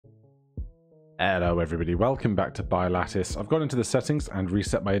Hello everybody, welcome back to Bilattice. I've gone into the settings and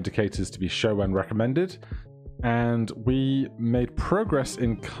reset my indicators to be show when recommended, and we made progress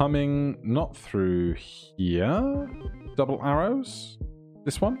in coming not through here, double arrows,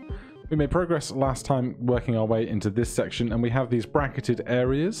 this one. We made progress last time working our way into this section, and we have these bracketed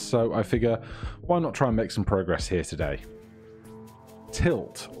areas, so I figure why not try and make some progress here today.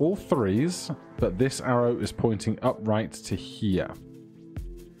 Tilt all threes, but this arrow is pointing upright to here.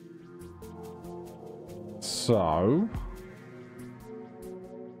 So,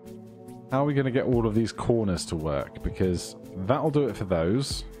 how are we going to get all of these corners to work? Because that'll do it for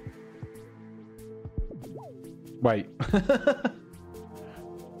those. Wait.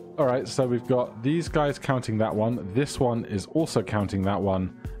 Alright, so we've got these guys counting that one. This one is also counting that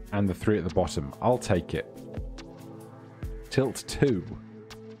one. And the three at the bottom. I'll take it. Tilt 2.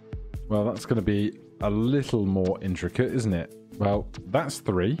 Well, that's going to be a little more intricate, isn't it? Well, that's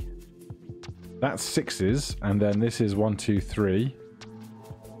 3. That's 6s, and then this is 1, 2, 3.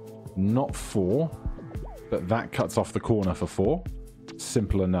 Not 4, but that cuts off the corner for 4.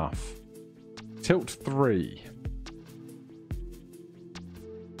 Simple enough. Tilt 3.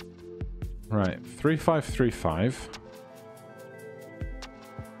 Right, 3, 5, 3, 5.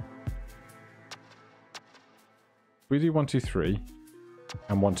 We do 1, 2, 3,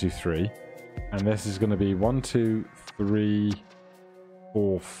 and 1, 2, 3. And this is going to be 1, 2, 3,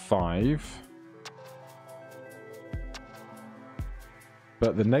 4, 5.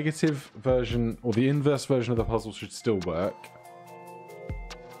 But the negative version, or the inverse version of the puzzle should still work.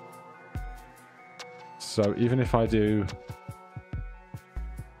 So even if I do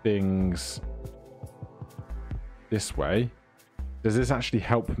things this way, does this actually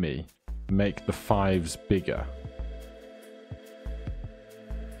help me make the 5s bigger?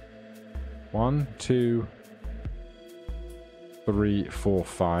 1, 2, 3, 4,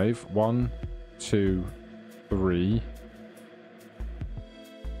 5. 1, 2, 3.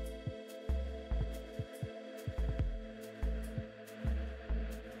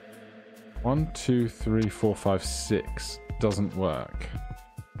 One, 2, 3, 4, 5, 6 doesn't work.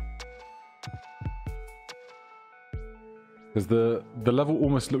 Because the level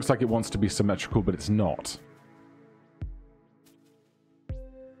almost looks like it wants to be symmetrical, but it's not.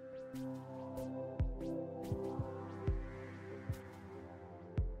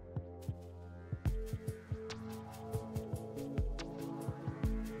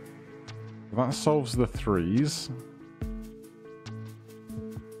 That solves the 3s.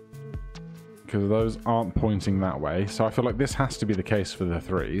 Because those aren't pointing that way. So I feel like this has to be the case for the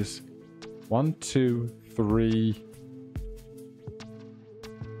 3s. 1, 2, 3.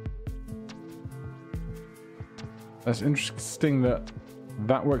 That's interesting that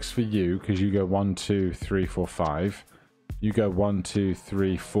that works for you, because you go 1, 2, 3, 4, 5. You go 1, 2,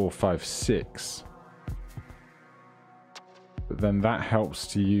 3, 4, 5, 6. But then that helps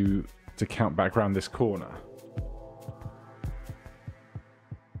to you to count back around this corner.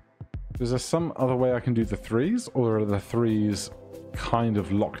 Is there some other way I can do the 3s, or are the 3s kind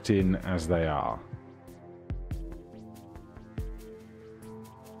of locked in as they are?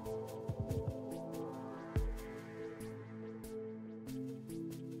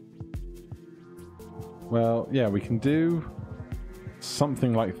 Well, yeah, we can do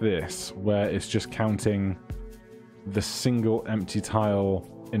something like this, where it's just counting the single empty tile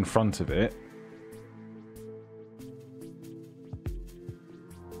in front of it.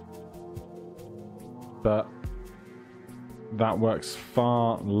 But that works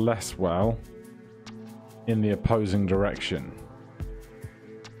far less well in the opposing direction.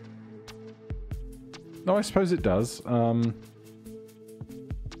 No, I suppose it does. But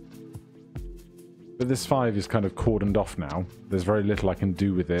this 5 is kind of cordoned off now. There's very little I can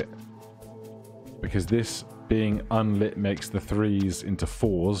do with it. Because this being unlit makes the 3s into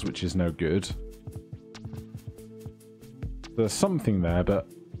 4s, which is no good. There's something there, but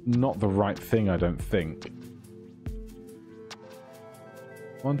not the right thing, I don't think.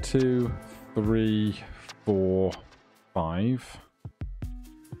 1, 2, 3, 4, 5.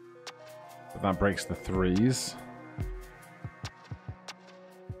 But that breaks the 3s.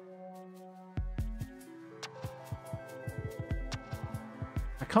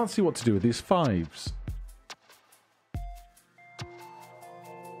 I can't see what to do with these 5s.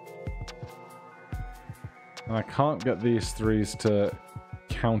 And I can't get these 3s to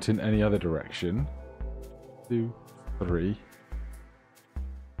count in any other direction. 2, 3,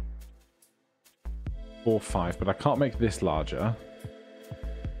 4, 5, but I can't make this larger.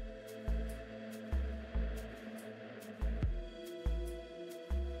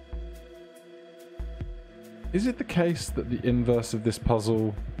 Is it the case that the inverse of this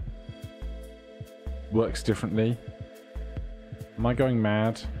puzzle works differently. Am I going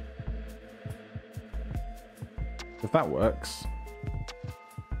mad? If that works,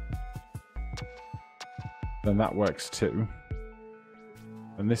 then that works too.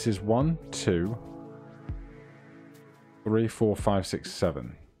 And this is 1, 2, 3, 4, 5, 6,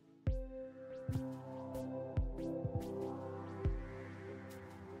 7.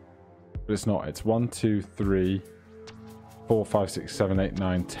 But it's not. It's 1, 2, 3, 4, 5, 6, 7, 8,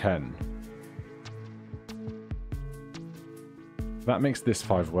 9, 10. That makes this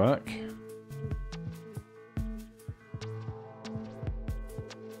 5 work.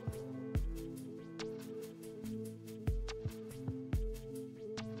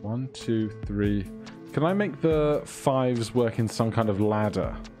 One, 2, 3. Can I make the 5s work in some kind of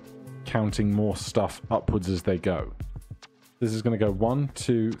ladder, counting more stuff upwards as they go? This is going to go 1,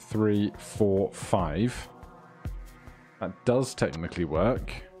 2, 3, 4, 5. That does technically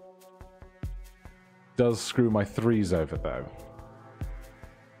work. Does screw my 3s over though.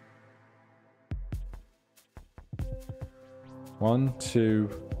 One, 2,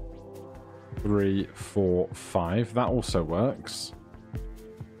 3, 4, 5. That also works.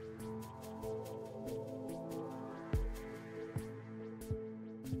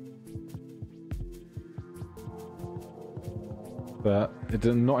 But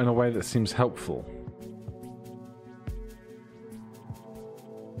not in a way that seems helpful.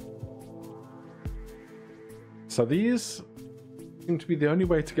 So these seem to be the only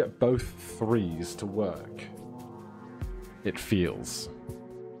way to get both 3s to work. It feels.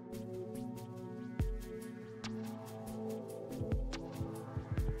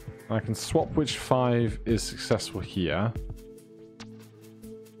 I can swap which 5 is successful here.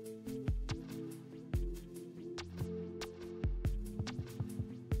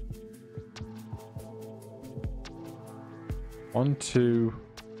 One, 2,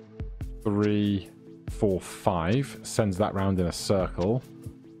 3, 4, 5 sends that round in a circle,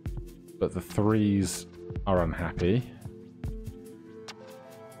 but the 3s are unhappy.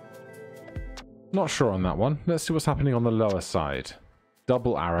 Not sure on that one. Let's see what's happening on the lower side.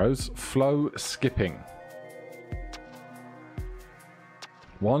 Double arrows, flow skipping.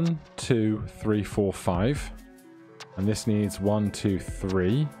 1, 2, 3, 4, 5, and this needs 1, 2,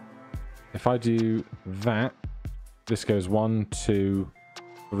 3. If I do that, this goes 1, 2,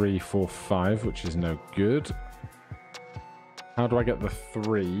 3, 4, 5, which is no good. How do I get the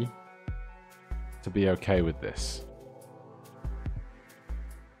 3 to be okay with this?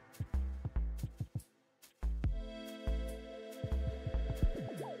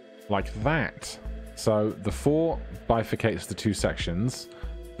 Like that. So the 4 bifurcates the 2 sections.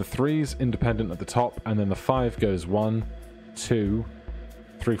 The 3's independent at the top, and then the 5 goes 1, 2,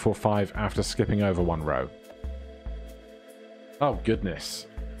 3, 4, 5 after skipping over 1 row. Oh, goodness.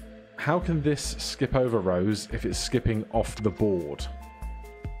 How can this skip over rows if it's skipping off the board?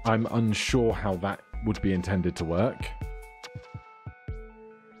 I'm unsure how that would be intended to work.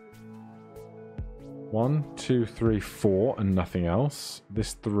 1, 2, 3, 4, and nothing else.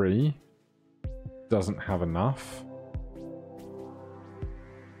 This 3 doesn't have enough.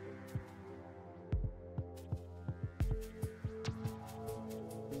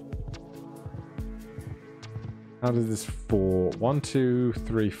 How does this 4? 1, 2,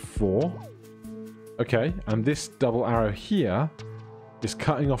 3, 4. Okay, and this double arrow here is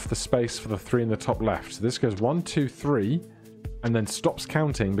cutting off the space for the 3 in the top left. So this goes 1, 2, 3, and then stops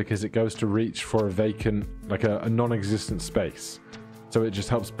counting because it goes to reach for a vacant, like a non-existent space. So it just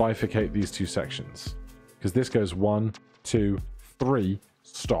helps bifurcate these 2 sections. Because this goes 1, 2, 3,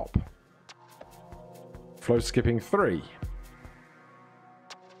 stop. Flow skipping 3.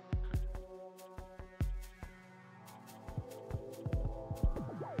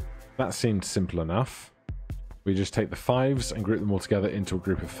 That seemed simple enough. We just take the 5s and group them all together into a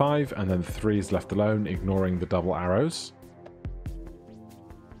group of 5, and then the 3s left alone, ignoring the double arrows.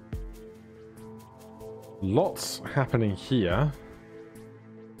 Lots happening here.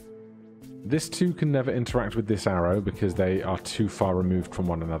 This 2 can never interact with this arrow because they are too far removed from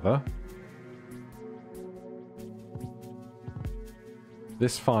one another.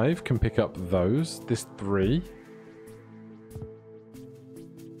 This 5 can pick up those. This 3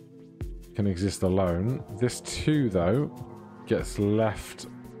 can exist alone. This 2, though, gets left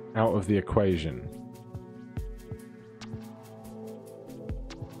out of the equation.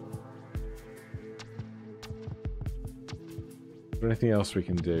 Is there anything else we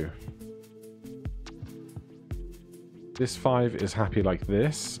can do? This 5 is happy like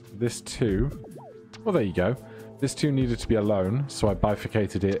this. This 2... Well, there you go. This 2 needed to be alone, so I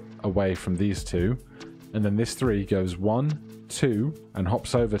bifurcated it away from these 2. And then this 3 goes 1, 2 and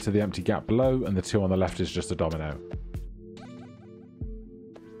hops over to the empty gap below, and the 2 on the left is just a domino.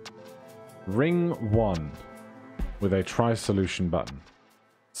 Ring 1 with a try solution button.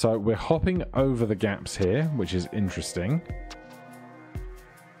 So we're hopping over the gaps here, which is interesting.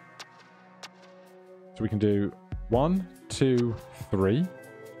 So we can do 1, 2, 3.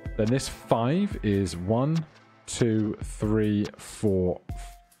 Then this 5 is 1, 2, 3, 4,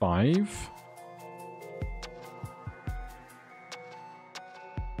 5.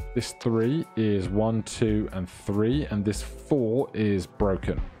 This 3 is 1, 2, and 3, and this 4 is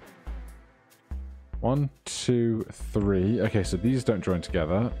broken. 1, 2, 3. Okay, so these don't join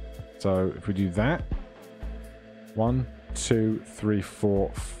together. So if we do that, 1, 2, 3,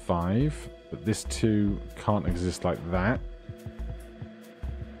 4, 5. But this 2 can't exist like that.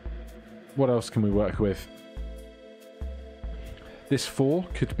 What else can we work with? This 4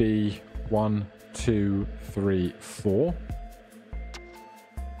 could be 1, 2, 3, 4.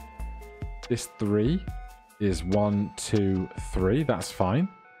 This 3 is 1, 2, 3. That's fine.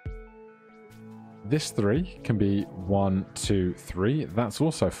 This 3 can be 1, 2, 3. That's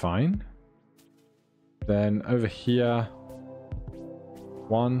also fine. Then over here,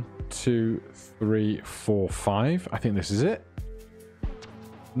 1, 2, 3, 4, 5. I think this is it.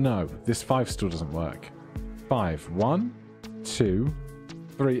 No, this 5 still doesn't work. 5, 1, 2,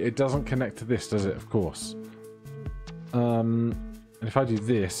 3. It doesn't connect to this, does it? Of course. And if I do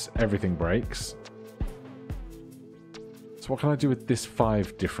this, everything breaks. So what can I do with this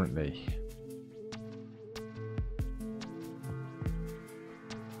 5 differently?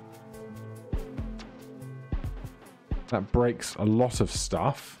 That breaks a lot of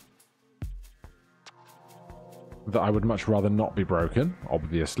stuff that I would much rather not be broken,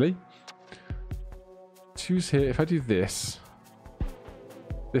 obviously. 2's here. If I do this,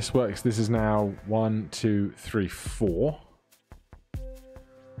 this works. This is now 1, 2, 3, 4.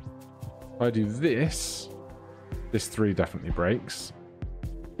 If I do this, this 3 definitely breaks.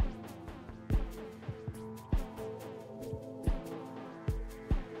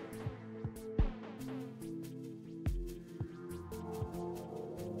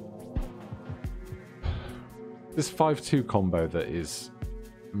 This 5-2 combo that is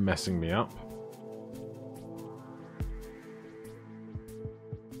messing me up.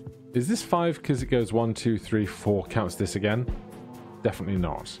 Is this 5 because it goes 1, 2, 3, 4 counts this again? Definitely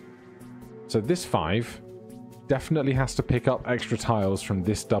not. So this 5 definitely has to pick up extra tiles from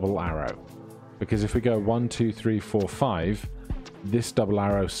this double arrow. Because if we go 1, 2, 3, 4, 5, this double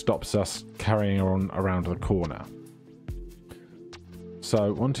arrow stops us carrying on around the corner.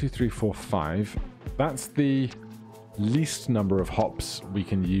 So 1, 2, 3, 4, 5. That's the least number of hops we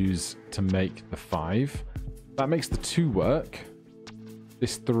can use to make the 5. That makes the 2 work.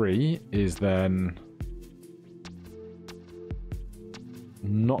 This 3 is then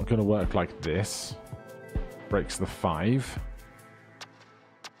not going to work like this. Breaks the 5.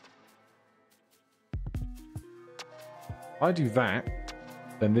 If I do that,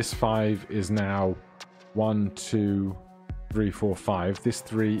 then this 5 is now 1, 2, 3, 4, 5. This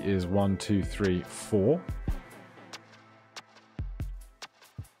 3 is 1, 2, 3, 4.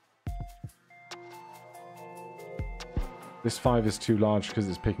 This 5 is too large because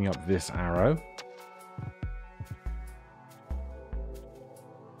it's picking up this arrow.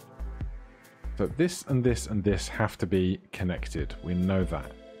 So this and this and this have to be connected. We know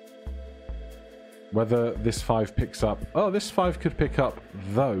that. Whether this 5 picks up... Oh, this 5 could pick up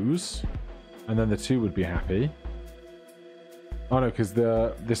those, and then the 2 would be happy. Oh no, because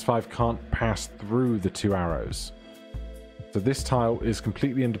this 5 can't pass through the 2 arrows. So this tile is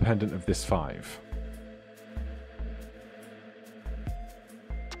completely independent of this 5.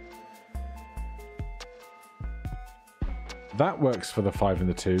 That works for the 5 and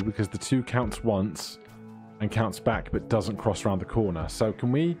the 2 because the 2 counts once and counts back but doesn't cross around the corner. So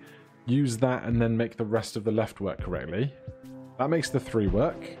can we use that and then make the rest of the left work correctly? That makes the 3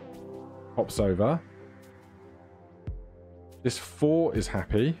 work. Hops over. This 4 is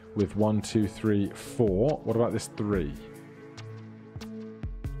happy with 1, 2, 3, 4. What about this 3?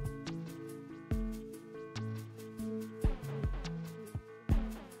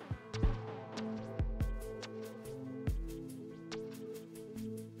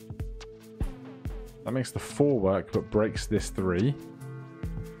 That makes the 4 work, but breaks this 3.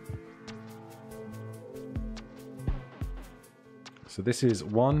 So this is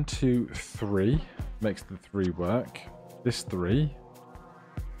 1, 2, 3. Makes the 3 work. This 3.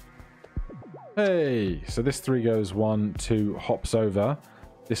 Hey! So this 3 goes 1, 2, hops over.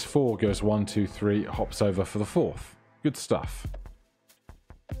 This 4 goes 1, 2, 3, hops over for the 4th. Good stuff.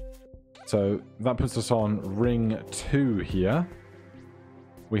 So that puts us on ring 2 here.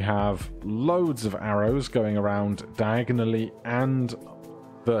 We have loads of arrows going around diagonally and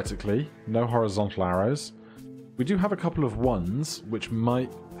vertically. No horizontal arrows. We do have a couple of ones, which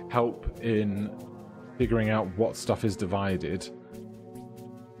might help in figuring out what stuff is divided.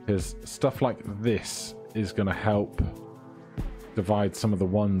 Because stuff like this is going to help divide some of the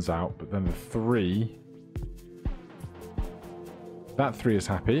ones out. But then the 3... That 3 is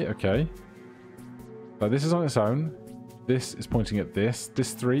happy, okay. So this is on its own. This is pointing at this.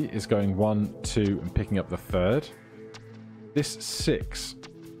 This 3 is going 1, 2, and picking up the 3rd. This 6.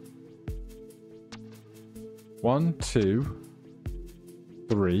 1, 2,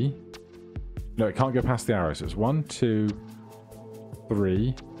 3. No, it can't go past the arrows. So it's 1, 2,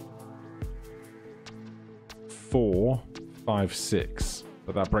 3, 4, 5, 6.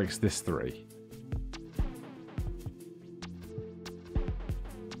 But that breaks this 3.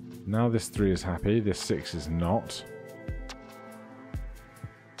 Now this 3 is happy, this 6 is not.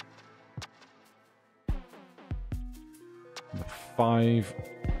 The 5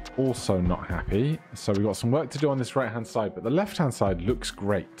 also not happy. So we've got some work to do on this right hand side, but the left hand side looks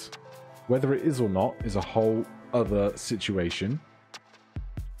great. Whether it is or not is a whole other situation.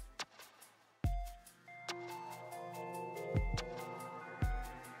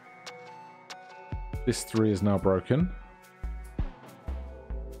 This 3 is now broken.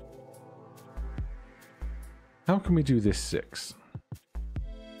 How can we do this 6?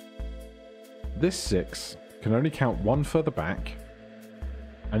 This 6 can only count 1 further back,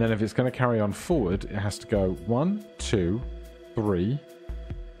 and then if it's going to carry on forward, it has to go 1, 2, 3,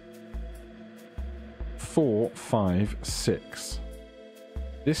 4, 5, 6.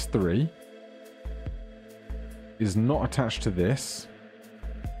 This 3 is not attached to this.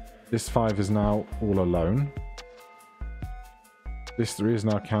 This 5 is now all alone. This 3 is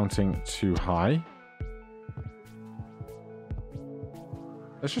now counting too high.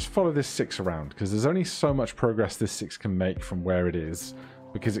 Let's just follow this 6 around, because there's only so much progress this 6 can make from where it is,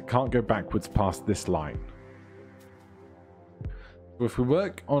 because it can't go backwards past this line. So if we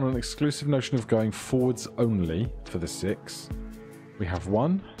work on an exclusive notion of going forwards only for the 6, we have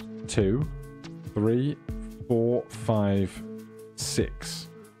 1, 2, 3, 4, 5, 6.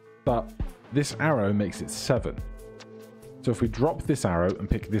 But this arrow makes it 7. So if we drop this arrow and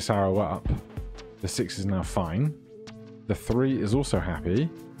pick this arrow up, the 6 is now fine. The 3 is also happy.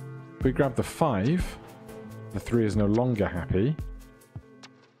 If we grab the 5, the 3 is no longer happy.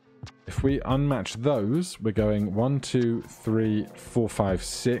 If we unmatch those, we're going 1, 2, 3, 4, 5,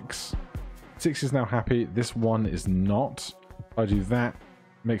 6. 6 is now happy. This 1 is not. If I do that,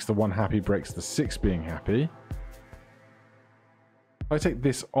 makes the 1 happy, breaks the 6 being happy. If I take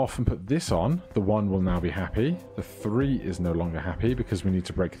this off and put this on, the 1 will now be happy. The 3 is no longer happy because we need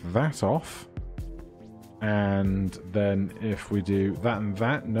to break that off. And then if we do that and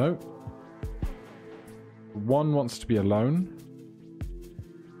that, no. 1 wants to be alone.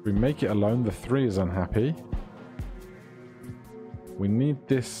 If we make it alone, the 3 is unhappy. We need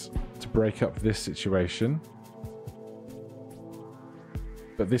this to break up this situation.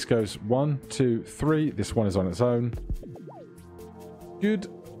 But this goes 1, 2, 3. This 1 is on its own.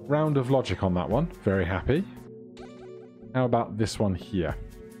 Good round of logic on that one. Very happy. How about this one here?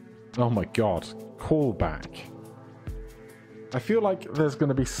 Oh my god. Callback. I feel like there's going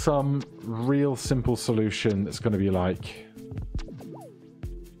to be some real simple solution that's going to be like,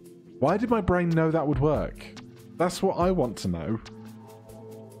 why did my brain know that would work? That's what I want to know.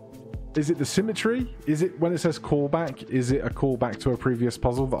 Is it the symmetry? Is it when it says callback? Is it a callback to a previous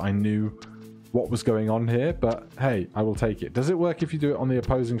puzzle that I knew what was going on here? But hey, I will take it. Does it work if you do it on the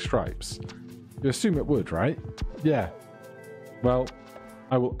opposing stripes? You assume it would, right? Yeah. Well,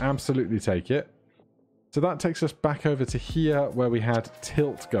 I will absolutely take it. So that takes us back over to here where we had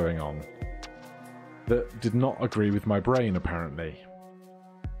tilt going on. That did not agree with my brain, apparently.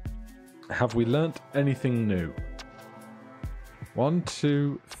 Have we learnt anything new? 1,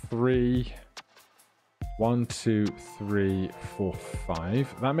 2, 3. 1, 2, 3, 4,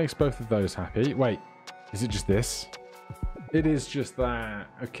 5. That makes both of those happy. Wait, is it just this? It is just that.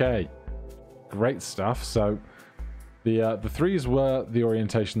 Okay. Great stuff. So the 3s were the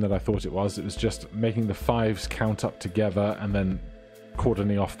orientation that I thought it was. It was just making the 5s count up together and then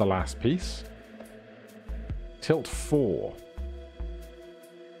cordoning off the last piece. Tilt 4.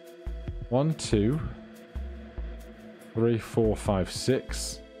 1, 2, 3, 4, 5,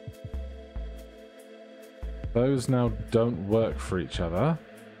 6. Those now don't work for each other.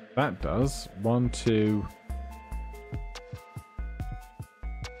 That does. 1, 2.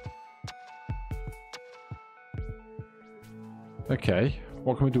 Okay.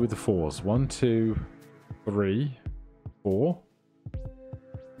 what can we do with the 4s? 1, 2, 3, 4.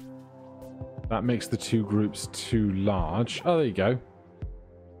 That makes the two groups too large. Oh, there you go.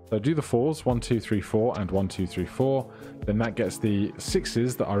 So do the 4s, 1, 2, 3, 4, and 1, 2, 3, 4. Then that gets the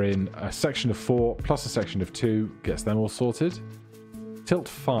 6s that are in a section of 4 plus a section of 2, gets them all sorted. Tilt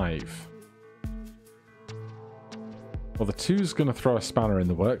 5. Well, the 2's going to throw a spanner in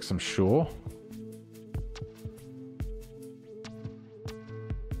the works, I'm sure.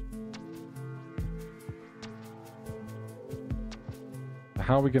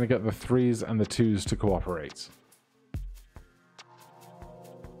 How are we going to get the 3s and the 2s to cooperate?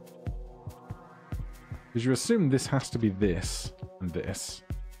 Because you assume this has to be this and this.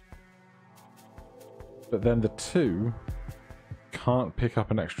 But then the 2 can't pick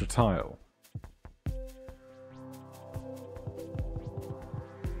up an extra tile.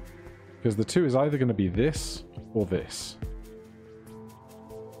 Because the 2 is either going to be this or this.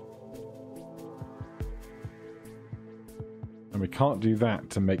 And we can't do that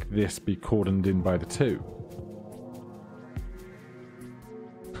to make this be cordoned in by the 2.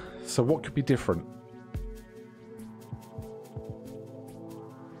 So what could be different?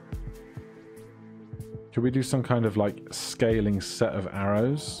 Could we do some kind of like scaling set of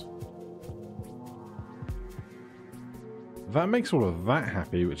arrows? That makes all of that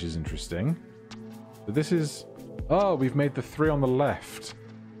happy, which is interesting. But this is... Oh, we've made the 3 on the left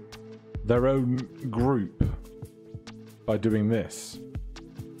their own group by doing this.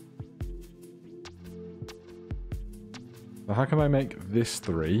 So how can I make this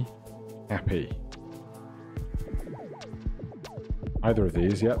 3 happy? Either of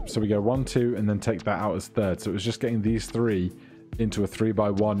these, yep. So we go 1, 2, and then take that out as third. So it was just getting these 3 into a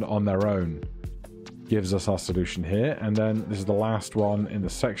 3x1 on their own. Gives us our solution here. And then this is the last one in the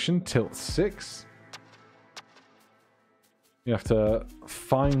section, tilt 6. We have to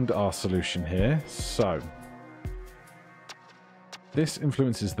find our solution here. So this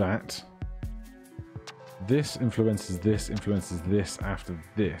influences that. This influences this after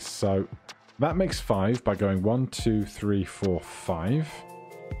this. So that makes 5 by going 1, 2, 3, 4, 5.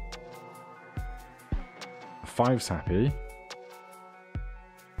 5's happy.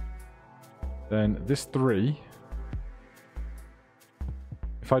 Then this 3.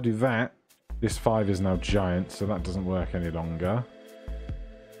 If I do that, this 5 is now giant, so that doesn't work any longer.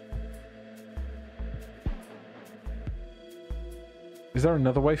 Is there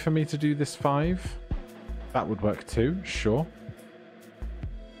another way for me to do this 5? That would work too, sure.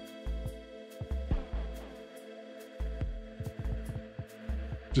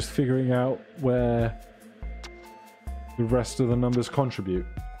 Just figuring out where the rest of the numbers contribute.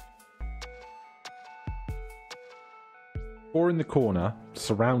 4 in the corner,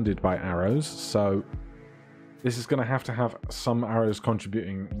 surrounded by arrows, so this is going to have some arrows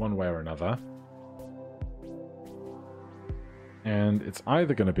contributing one way or another. And it's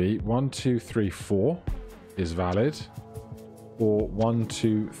either going to be 1, 2, 3, 4 is valid, or 1,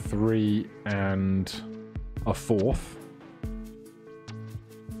 2, 3 and a 4th.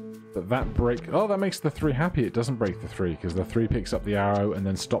 But that that makes the 3 happy. It doesn't break the 3 because the 3 picks up the arrow and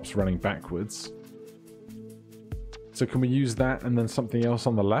then stops running backwards. So can we use that and then something else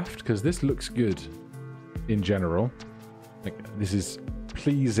on the left? Because this looks good in general. Like, this is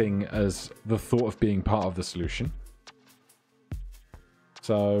pleasing as the thought of being part of the solution.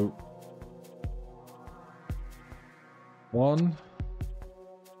 So 1.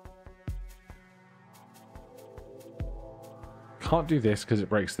 Can't do this because it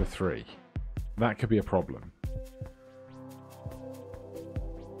breaks the 3. That could be a problem.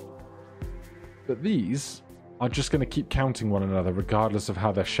 But these are just going to keep counting one another regardless of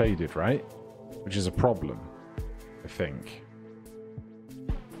how they're shaded, right? Which is a problem, I think.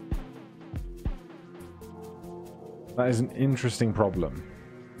 That is an interesting problem.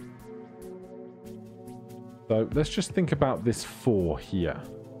 So let's just think about this 4 here.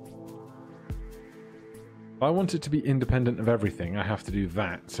 If I want it to be independent of everything, I have to do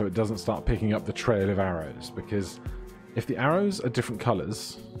that so it doesn't start picking up the trail of arrows. Because if the arrows are different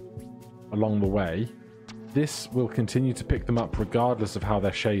colors along the way, this will continue to pick them up regardless of how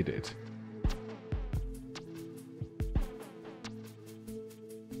they're shaded.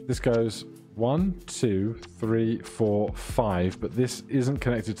 This goes 1, 2, 3, 4, 5, but this isn't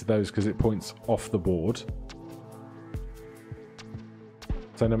connected to those because it points off the board.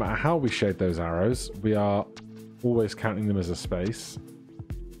 So no matter how we shade those arrows, we are always counting them as a space.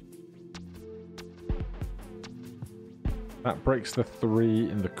 That breaks the 3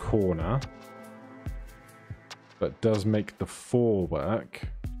 in the corner, but does make the 4 work.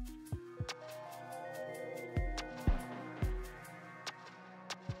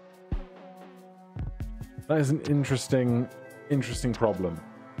 That is an interesting problem.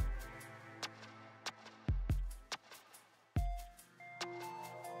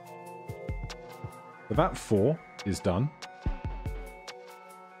 So that 4 is done.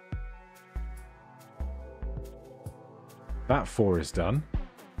 That 4 is done.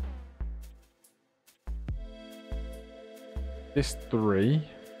 This 3.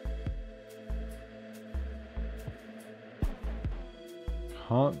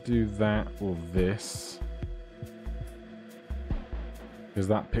 Can't do that or this, because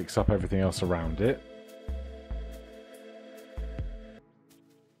that picks up everything else around it.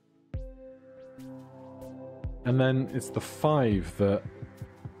 And then it's the 5 that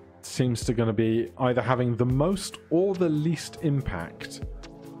seems to going to be either having the most or the least impact,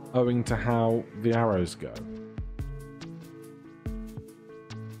 owing to how the arrows go.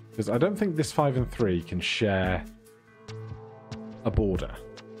 Because I don't think this 5 and 3 can share a border.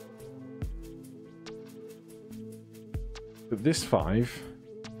 But this 5,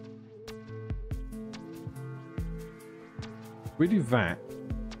 if we do that,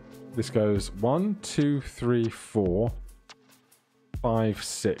 this goes 1, 2, 3, 4, 5,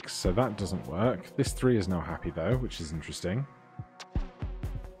 6. So that doesn't work. This 3 is now happy though, which is interesting.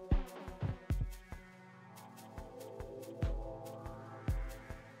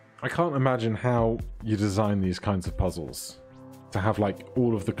 I can't imagine how you design these kinds of puzzles to have like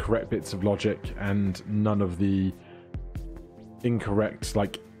all of the correct bits of logic and none of the incorrect,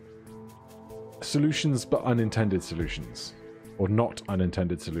 like, solutions but unintended solutions, or not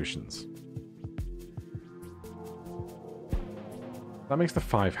unintended solutions. That makes the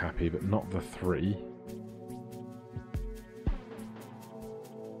 5 happy but not the 3.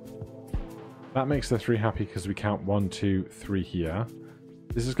 That makes the 3 happy because we count 1, 2, 3 here.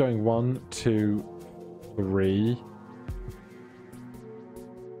 This is going 1, 2, 3,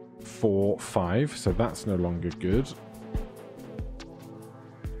 4, 5, so that's no longer good.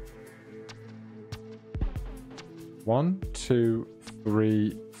 One, 2,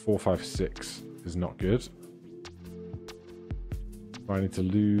 3, 4, 5, 6 is not good. I need to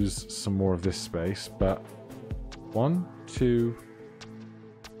lose some more of this space, but 1, 2,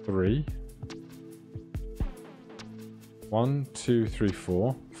 3. 1, 2, 3,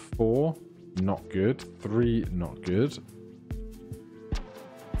 4. 4, not good. 3, not good.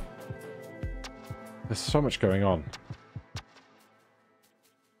 There's so much going on.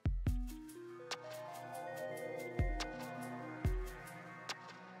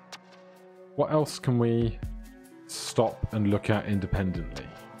 What else can we stop and look at independently?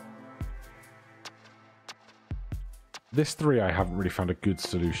 This 3 I haven't really found a good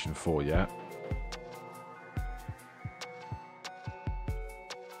solution for yet.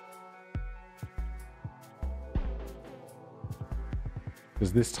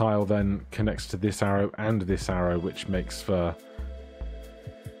 Because this tile then connects to this arrow and this arrow, which makes for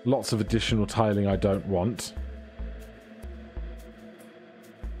lots of additional tiling I don't want.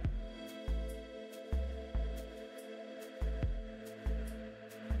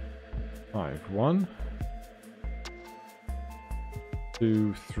 One,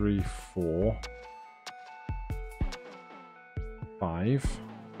 2, 3, 4, 5.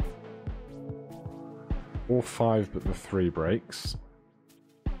 All 5 but the 3 breaks.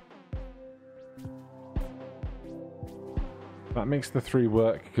 That makes the 3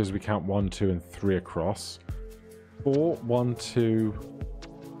 work because we count 1, 2, and 3 across. 4, 1, 2,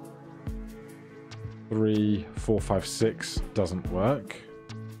 3, 4, 5, 6 doesn't work.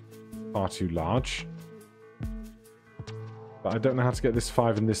 Far too large. But I don't know how to get this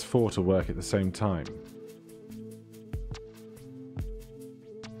 5 and this 4 to work at the same time.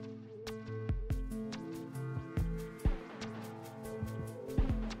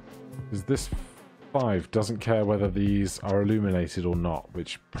 Because this 5 doesn't care whether these are illuminated or not,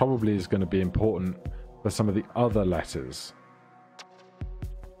 which probably is going to be important for some of the other letters.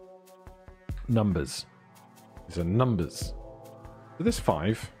 Numbers. These are numbers. So this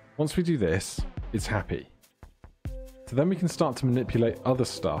 5, once we do this, it's happy. So then we can start to manipulate other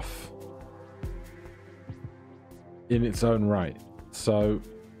stuff in its own right. So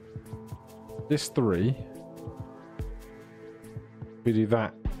this 3, if we do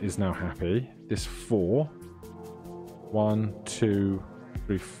that, is now happy. This 4, 1, 2,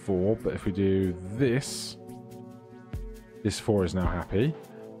 3, 4. But if we do this, this 4 is now happy.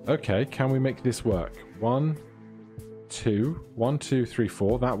 Okay, can we make this work? 1, 2, 1, 2, 3,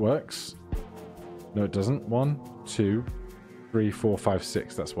 4. That works. No, it doesn't. 1, 2, 3, 4, 5,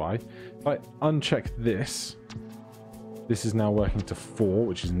 6. That's why. If I uncheck this, this is now working to 4,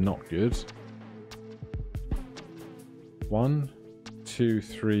 which is not good. 1, 2,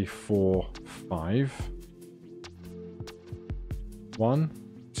 3, 4, 5. 1,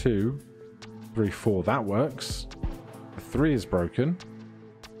 2, 3, 4. That works. The 3 is broken.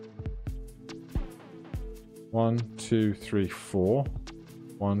 1, 2, 3, 4.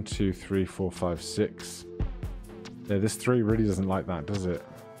 1, 2, 3, 4, 5, 6. Yeah, this 3 really doesn't like that, does it?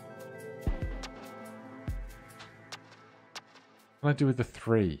 What can I do with the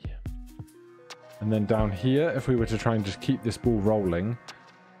 3? And then down here, if we were to try and just keep this ball rolling,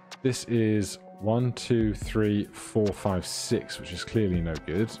 this is 1, 2, 3, 4, 5, 6, which is clearly no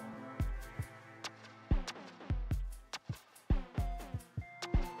good.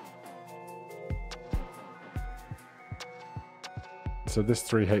 So this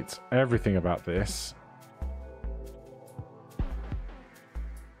 3 hates everything about this.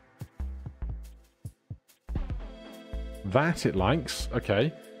 That it likes.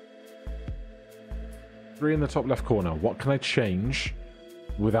 Okay. 3 in the top left corner. What can I change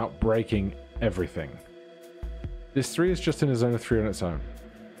without breaking everything? This 3 is just in a zone of 3 on its own.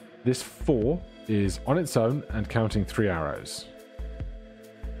 This 4 is on its own and counting 3 arrows.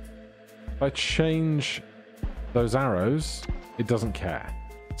 If I change those arrows, it doesn't care.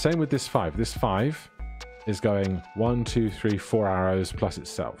 Same with this 5. This 5 is going 1, 2, 3, 4 arrows plus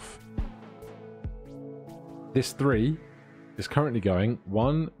itself. This 3 is currently going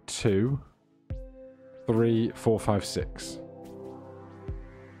 1, 2, 3, 4, 5, 6.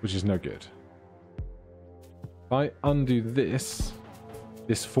 Which is no good. If I undo this,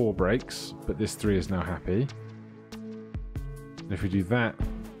 this 4 breaks, but this 3 is now happy. And if we do that,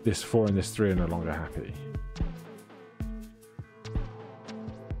 this 4 and this 3 are no longer happy.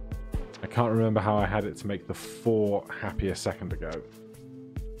 I can't remember how I had it to make the 4 happy a second ago.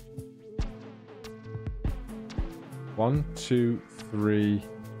 1, 2, 3.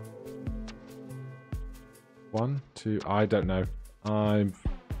 1, 2. I don't know. I've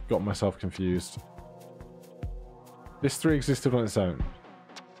got myself confused. This 3 existed on its own.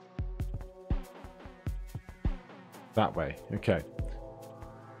 That way. Okay.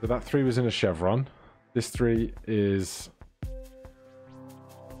 So that 3 was in a chevron. This 3 is...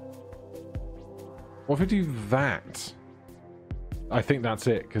 What if we do that? I think that's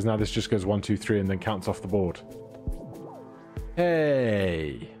it, because now this just goes 1, 2, 3 and then counts off the board.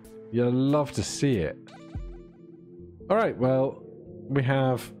 Hey! You'll love to see it. Alright, well, we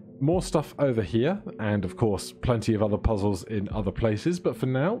have more stuff over here, and of course, plenty of other puzzles in other places, but for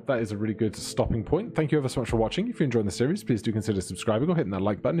now, that is a really good stopping point. Thank you ever so much for watching. If you're enjoying the series, please do consider subscribing or hitting that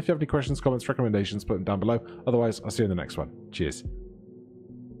like button. If you have any questions, comments, recommendations, put them down below. Otherwise, I'll see you in the next one. Cheers.